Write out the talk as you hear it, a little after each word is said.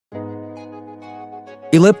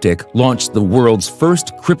Elliptic launched the world's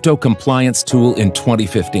first crypto compliance tool in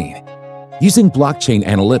 2015. Using blockchain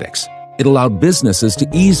analytics, it allowed businesses to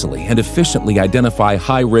easily and efficiently identify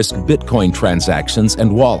high-risk Bitcoin transactions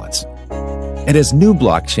and wallets. And as new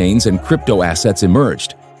blockchains and crypto assets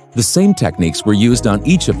emerged, the same techniques were used on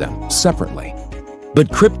each of them separately.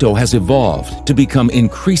 But crypto has evolved to become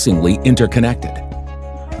increasingly interconnected.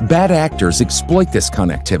 Bad actors exploit this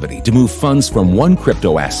connectivity to move funds from one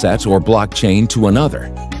crypto asset or blockchain to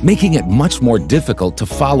another, making it much more difficult to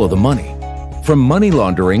follow the money. From money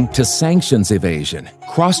laundering to sanctions evasion,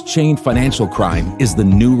 cross-chain financial crime is the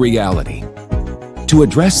new reality. To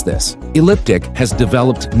address this, Elliptic has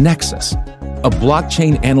developed Nexus, a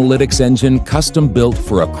blockchain analytics engine custom-built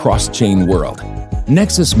for a cross-chain world.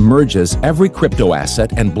 Nexus merges every crypto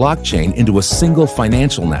asset and blockchain into a single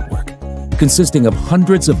financial network, consisting of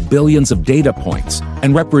hundreds of billions of data points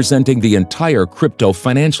and representing the entire crypto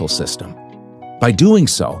financial system. By doing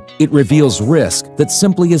so, it reveals risk that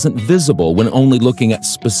simply isn't visible when only looking at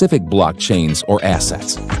specific blockchains or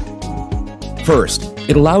assets. First,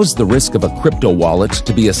 it allows the risk of a crypto wallet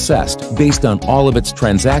to be assessed based on all of its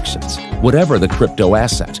transactions, whatever the crypto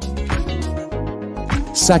asset.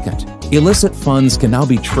 Second, illicit funds can now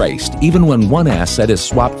be traced even when one asset is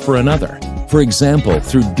swapped for another, for example,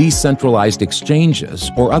 through decentralized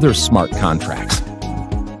exchanges or other smart contracts.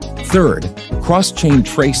 Third, cross-chain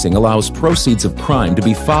tracing allows proceeds of crime to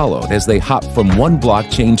be followed as they hop from one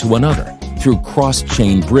blockchain to another through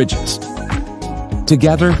cross-chain bridges.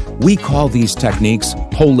 Together, we call these techniques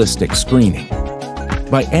holistic screening.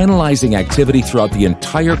 By analyzing activity throughout the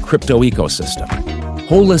entire crypto ecosystem,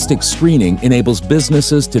 holistic screening enables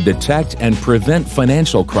businesses to detect and prevent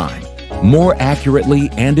financial crime more accurately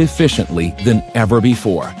and efficiently than ever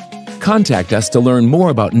before. Contact us to learn more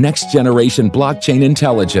about next-generation blockchain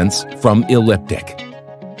intelligence from Elliptic.